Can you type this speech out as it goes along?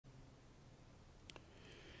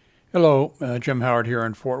Hello, Jim Howard here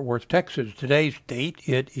in Fort Worth, Texas. Today's date,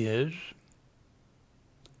 it is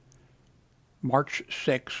March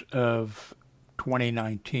 6th of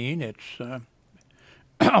 2019. It's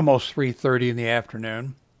almost 3:30 in the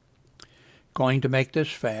afternoon. Going to make this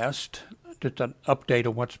fast. Just an update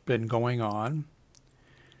of what's been going on.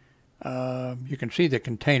 You can see the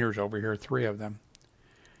containers over here, 3 of them.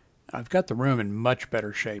 I've got the room in much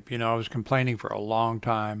better shape. You know, I was complaining for a long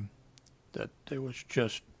time that it was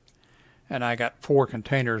just, and I got 4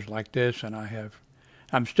 containers like this, and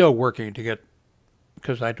I'm still working to get,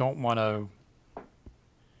 because I don't want to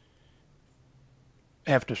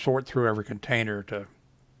have to sort through every container to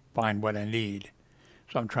find what I need.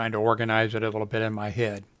 So I'm trying to organize it a little bit in my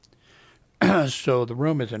head. So the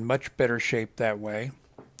room is in much better shape that way.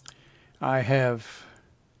 I have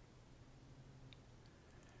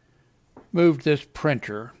moved this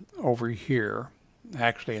printer over here.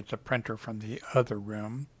 Actually, it's a printer from the other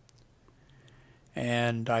room.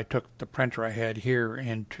 And I took the printer I had here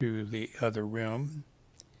into the other room.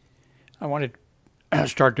 I wanted to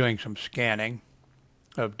start doing some scanning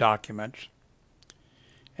of documents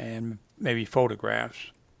and maybe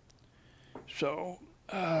photographs. So,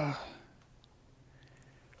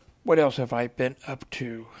 what else have I been up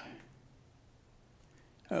to?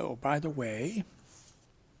 Oh, by the way,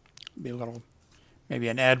 be a little, maybe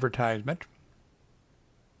an advertisement.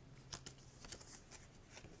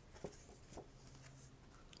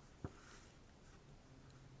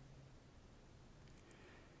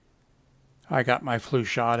 I got my flu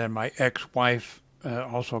shot, and my ex-wife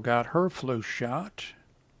also got her flu shot.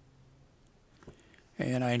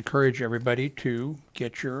 And I encourage everybody to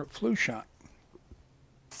get your flu shot.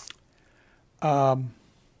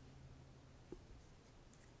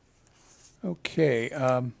 Okay.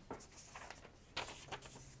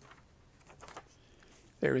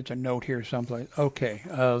 There is a note here someplace. Okay.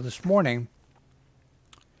 This morning,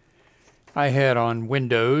 I had on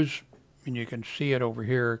Windows, and you can see it over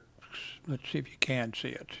here. Let's see if you can see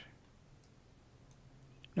it.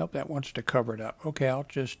 Nope, that wants to cover it up. Okay, I'll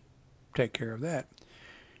just take care of that.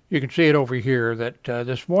 You can see it over here that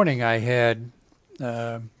this morning I had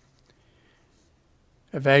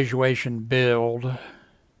evaluation build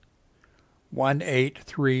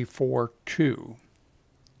 18342.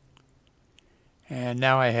 And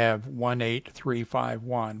now I have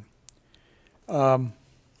 18351.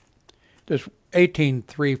 This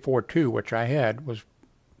 18342, which I had, was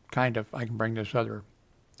kind of, I can bring this other,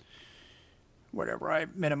 whatever I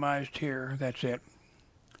minimized here, that's it.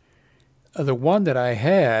 The one that I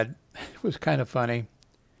had was kind of funny.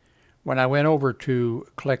 When I went over to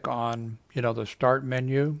click on, you know, the start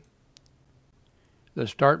menu,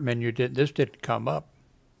 this didn't come up.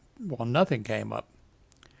 Well, nothing came up.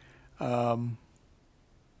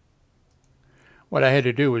 What I had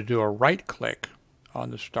to do was do a right click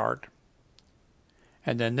on the start,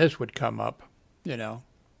 and then this would come up, you know.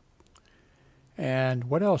 And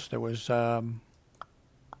what else? There was something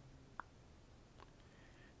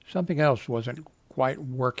else wasn't quite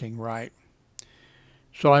working right.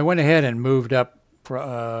 So I went ahead and moved up,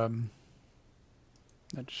 let's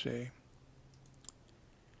see.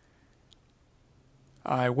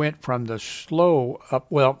 I went from the slow up,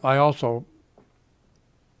 well, I also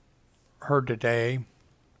heard today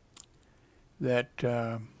that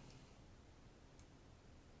the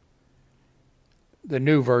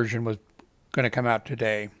new version was going to come out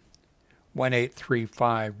today,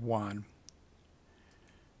 18351.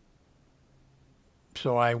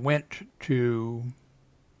 So I went to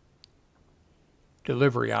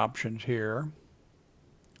delivery options here,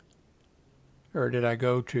 or did I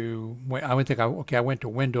go to? I went to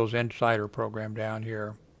Windows Insider program down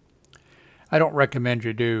here. I don't recommend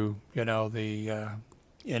you do, you know, the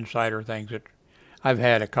insider things that I've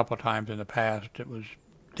had a couple of times in the past. It was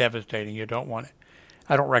devastating. You don't want it.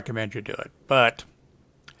 I don't recommend you do it. But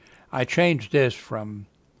I changed this from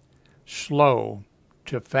slow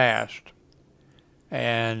to fast,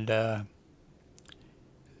 and then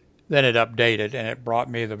it updated, and it brought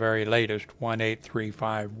me the very latest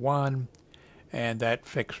 18351, and that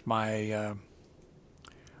fixed my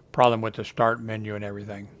problem with the start menu and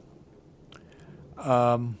everything.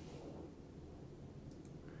 For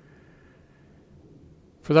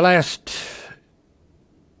the last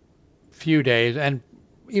few days, and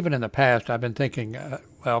even in the past, I've been thinking,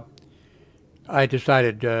 well, I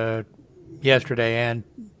decided yesterday and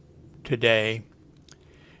today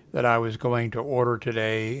that I was going to order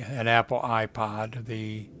today an Apple iPod,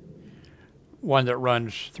 the one that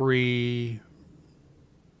runs 3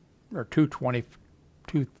 or 220,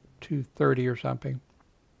 230 or something.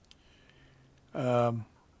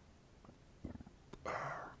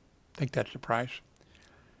 think that's the price.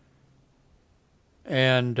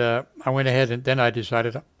 And I went ahead and then I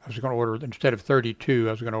decided I was going to order, instead of 32,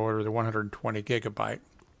 I was going to order the 120 gigabyte.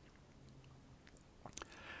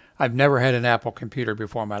 I've never had an Apple computer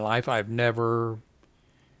before in my life. I've never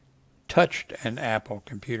touched an Apple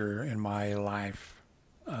computer in my life.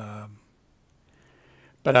 But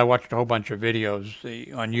I watched a whole bunch of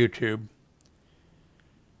videos on YouTube.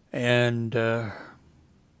 And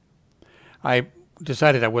I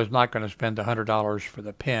decided I was not going to spend the $100 for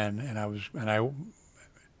the pen, and I was going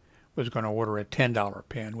to order a $10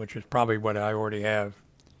 pen, which is probably what I already have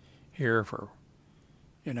here for,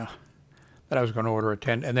 that I was going to order a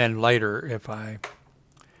 10, and then later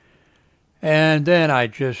and then I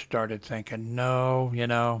just started thinking,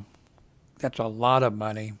 no, that's a lot of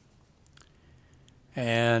money,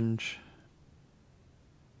 and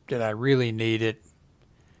did I really need it?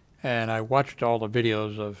 And I watched all the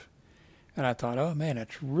videos and I thought, oh man,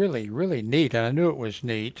 it's really, really neat. And I knew it was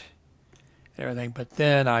neat and everything. But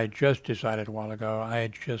then I just decided a while ago, I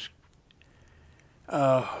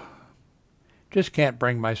just can't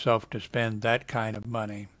bring myself to spend that kind of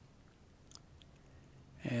money.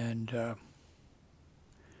 And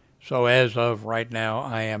so as of right now,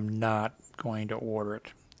 I am not going to order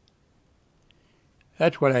it.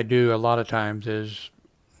 That's what I do a lot of times is,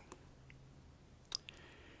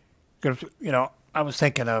 because, I was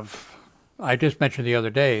thinking of, I just mentioned the other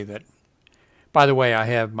day that, by the way, I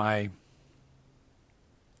have my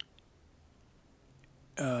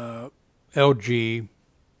LG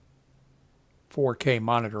 4K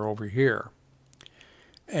monitor over here.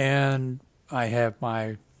 And I have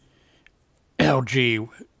my LG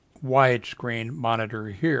widescreen monitor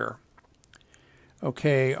here.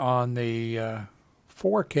 Okay, on the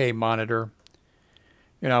 4K monitor,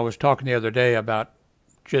 I was talking the other day about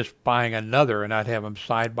just buying another, and I'd have them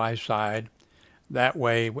side by side. That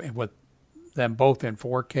way, with them both in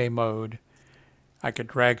 4K mode, I could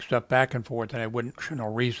drag stuff back and forth, and it wouldn't,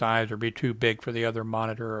 resize or be too big for the other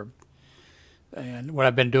monitor. And what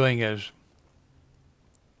I've been doing is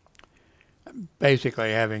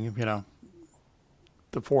basically having, the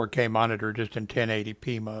 4K monitor just in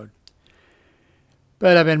 1080p mode.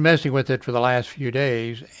 But I've been messing with it for the last few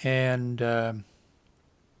days, and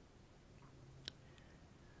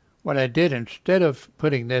what I did, instead of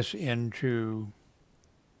putting this into,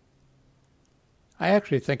 I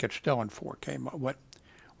actually think it's still in 4K mode.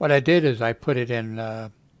 What I did is I put it in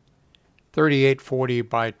 3840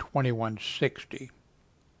 by 2160.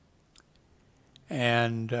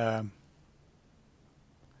 And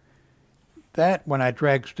that, when I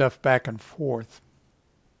drag stuff back and forth,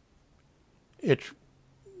 it's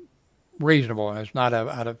reasonable and it's not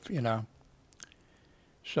out of,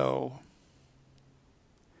 so.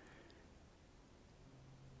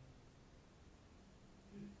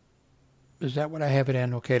 Is that what I have it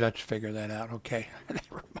in? Okay, let's figure that out. Okay,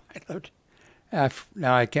 never mind.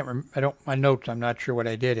 Now I can't remember. My notes, I'm not sure what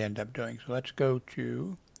I did end up doing. So let's go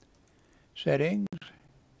to settings,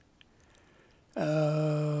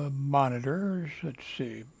 monitors. Let's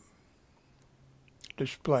see,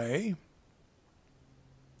 display.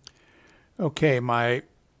 Okay, my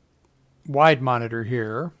wide monitor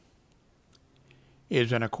here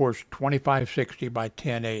is in, of course, 2560 by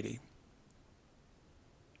 1080.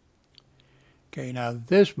 Okay, now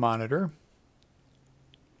this monitor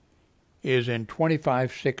is in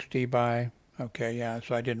 2560 by, okay, yeah,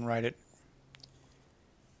 so I didn't write it.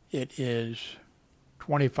 It is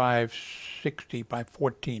 2560 by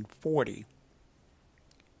 1440.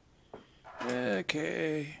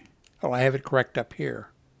 Okay. Oh, I have it correct up here.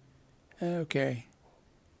 Okay.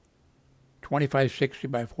 2560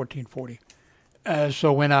 by 1440.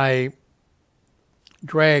 So when I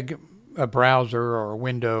drag a browser or a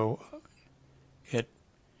window,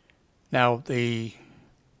 now this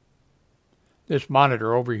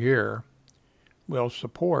monitor over here will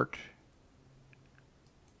support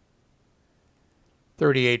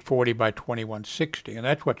 3840 by 2160, and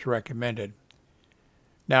that's what's recommended.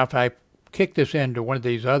 Now if I kick this into one of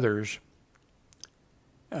these others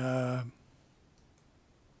that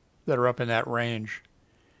are up in that range,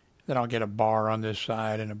 then I'll get a bar on this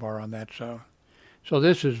side and a bar on that side. So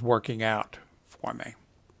this is working out for me.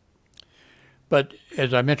 But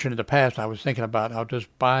as I mentioned in the past, I was thinking about I'll just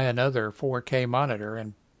buy another 4K monitor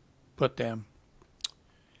and put them.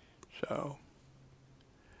 So,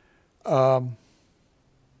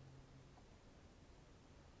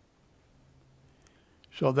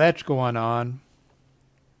 so that's going on.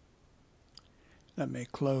 Let me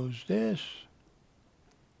close this.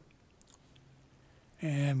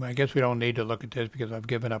 And I guess we don't need to look at this because I've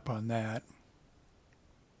given up on that.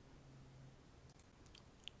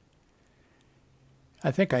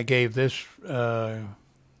 I think I gave this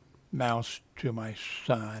mouse to my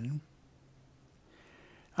son.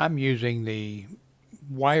 I'm using the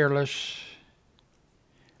wireless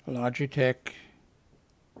Logitech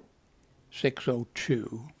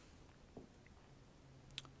 602.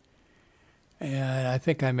 And I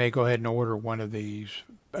think I may go ahead and order one of these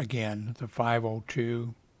again, the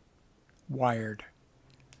 502 wired.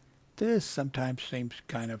 This sometimes seems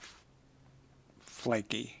kind of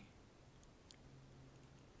flaky.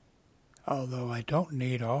 Although I don't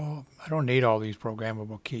need all these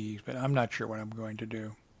programmable keys, but I'm not sure what I'm going to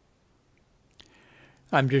do.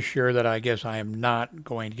 I'm just sure that I guess I am not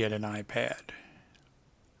going to get an iPad.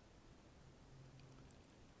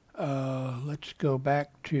 Let's go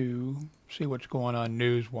back to see what's going on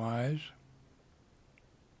news-wise.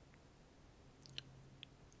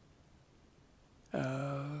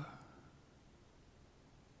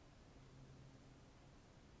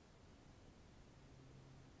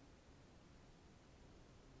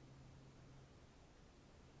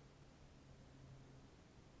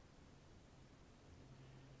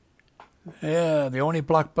 Yeah, the only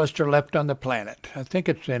blockbuster left on the planet. I think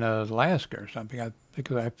it's in Alaska or something.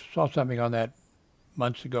 Because I saw something on that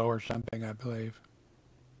months ago or something, I believe.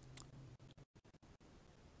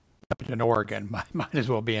 It's in Oregon. Might as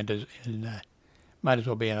well be might as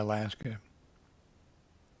well be in Alaska.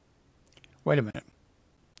 Wait a minute.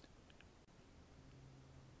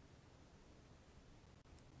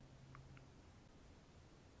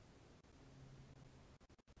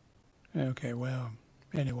 Okay, well,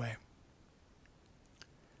 anyway.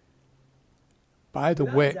 By the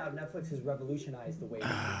way, Netflix has revolutionized the way.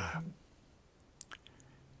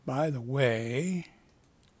 By the way,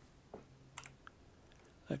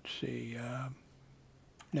 let's see,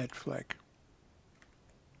 Netflix.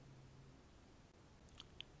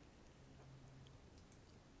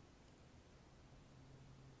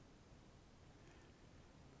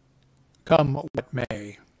 Come what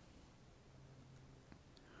may.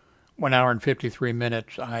 1 hour and 53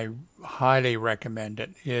 minutes. I highly recommend it.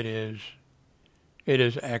 It is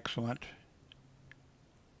excellent.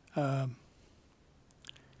 I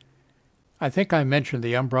think I mentioned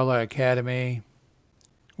the Umbrella Academy.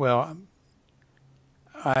 Well,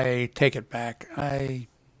 I take it back.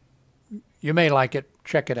 You may like it.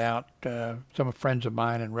 Check it out. Some friends of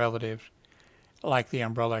mine and relatives like the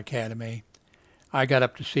Umbrella Academy. I got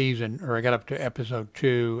up to episode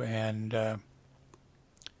 2, and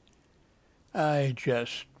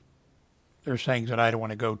there's things that I don't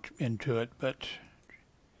want to go into it, but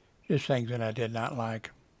just things that I did not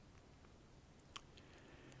like.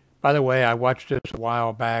 By the way, I watched this a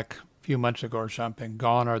while back, a few months ago or something.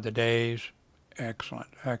 Gone Are the Days. Excellent,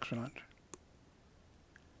 excellent.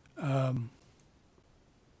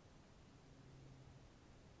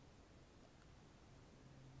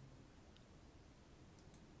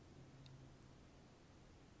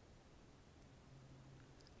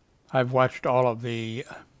 I've watched all of A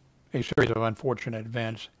Series of Unfortunate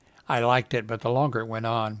Events. I liked it, but the longer it went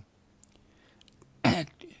on,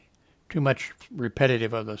 too much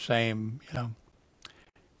repetitive of the same,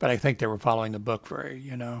 But I think they were following the book very,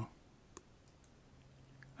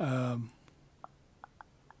 The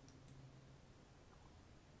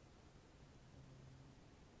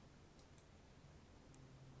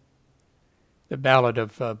Ballad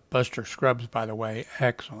of Buster Scruggs, by the way,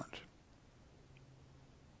 excellent.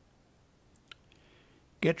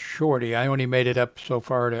 Get Shorty. I only made it up so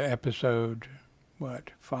far to episode,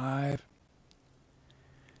 5?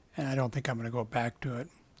 And I don't think I'm going to go back to it.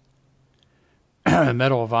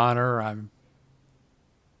 Medal of Honor. I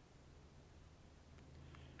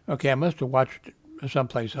must have watched it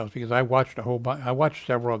someplace else because I watched a whole bunch. I watched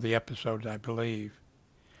several of the episodes, I believe.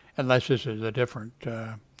 Unless this is a different.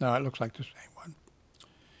 No, it looks like the same one.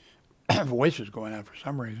 Voice is going out for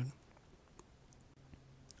some reason.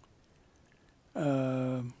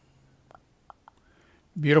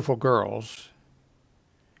 Beautiful Girls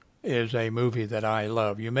is a movie that I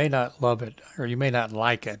love. You may not love it, or you may not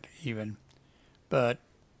like it even, but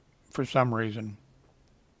for some reason,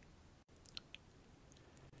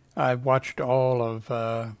 I've watched all of,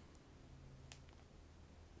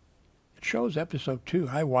 it shows episode 2.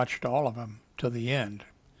 I watched all of them to the end.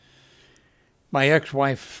 My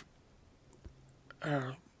ex-wife,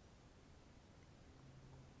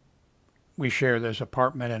 we share this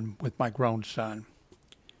apartment with my grown son.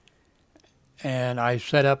 And I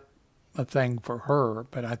set up a thing for her,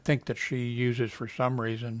 but I think that she uses for some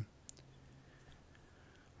reason.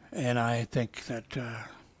 And I think that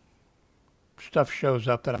stuff shows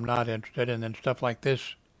up that I'm not interested in, and stuff like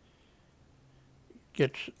this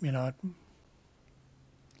gets,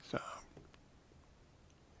 so.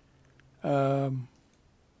 Um,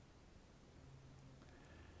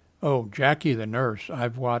 oh, Jackie the Nurse.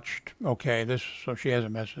 I've watched. Okay, this so she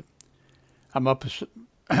hasn't missed it. I'm up.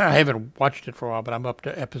 I haven't watched it for a while, but I'm up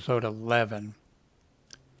to episode 11,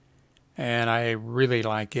 and I really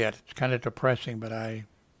like it. It's kind of depressing, but I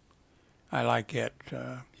like it.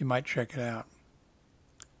 You might check it out.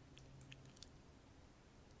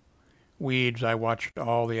 Weeds. I watched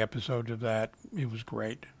all the episodes of that. It was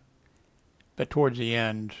great. But towards the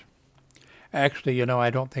end, actually, I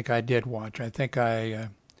don't think I did watch. I think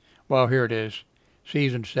well, here it is,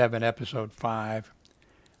 season 7, episode 5.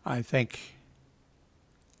 I think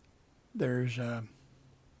I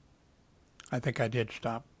think I did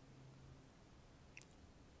stop.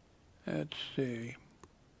 Let's see.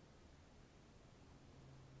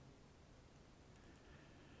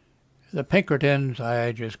 The Pinkertons,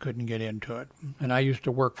 I just couldn't get into it. And I used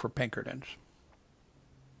to work for Pinkertons.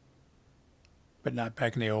 But not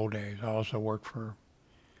back in the old days. I also worked for,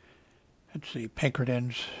 let's see,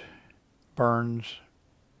 Pinkertons, Burns,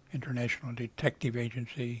 International Detective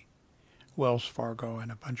Agency, Wells Fargo,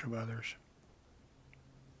 and a bunch of others.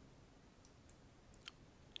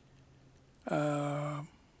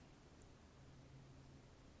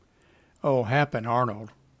 Oh, Hap and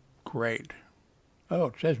Arnold. Great. Oh,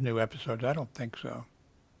 it says new episodes. I don't think so.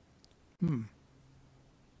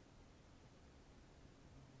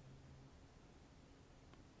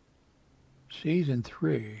 Season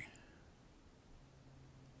 3.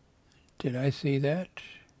 Did I see that?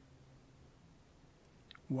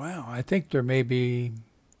 Wow, I think there may be...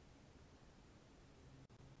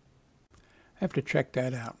 I have to check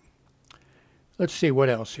that out. Let's see what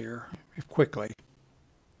else here, quickly.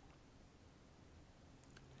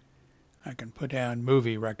 I can put down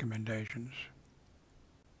movie recommendations.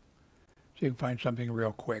 So you can find something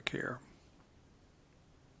real quick here.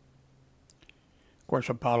 Of course,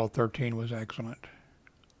 Apollo 13 was excellent.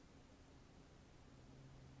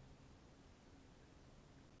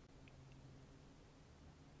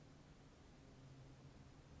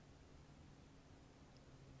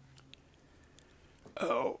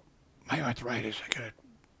 Oh, my arthritis, I got it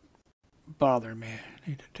bothering me. I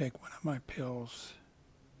need to take one of my pills.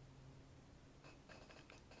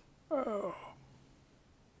 Oh.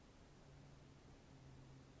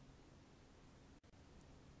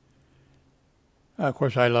 Of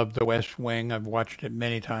course, I love The West Wing. I've watched it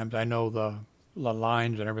many times. I know the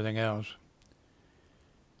lines and everything else.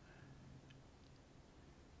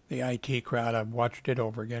 The IT Crowd, I've watched it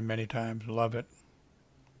over again many times. Love it.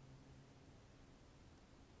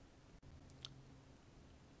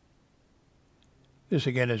 This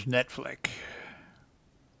again is Netflix.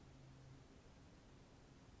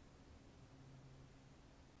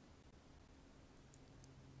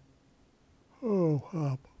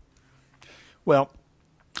 Oh, well,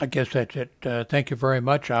 I guess that's it. Thank you very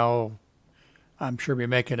much. I'm sure be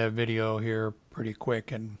making a video here pretty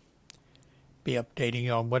quick and be updating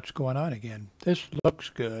you on what's going on again. This looks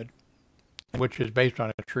good, which is based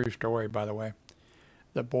on a true story, by the way.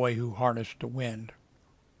 The Boy Who Harnessed the Wind.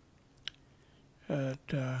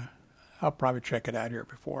 I'll probably check it out here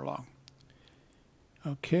before long.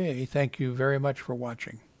 Okay, thank you very much for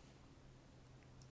watching.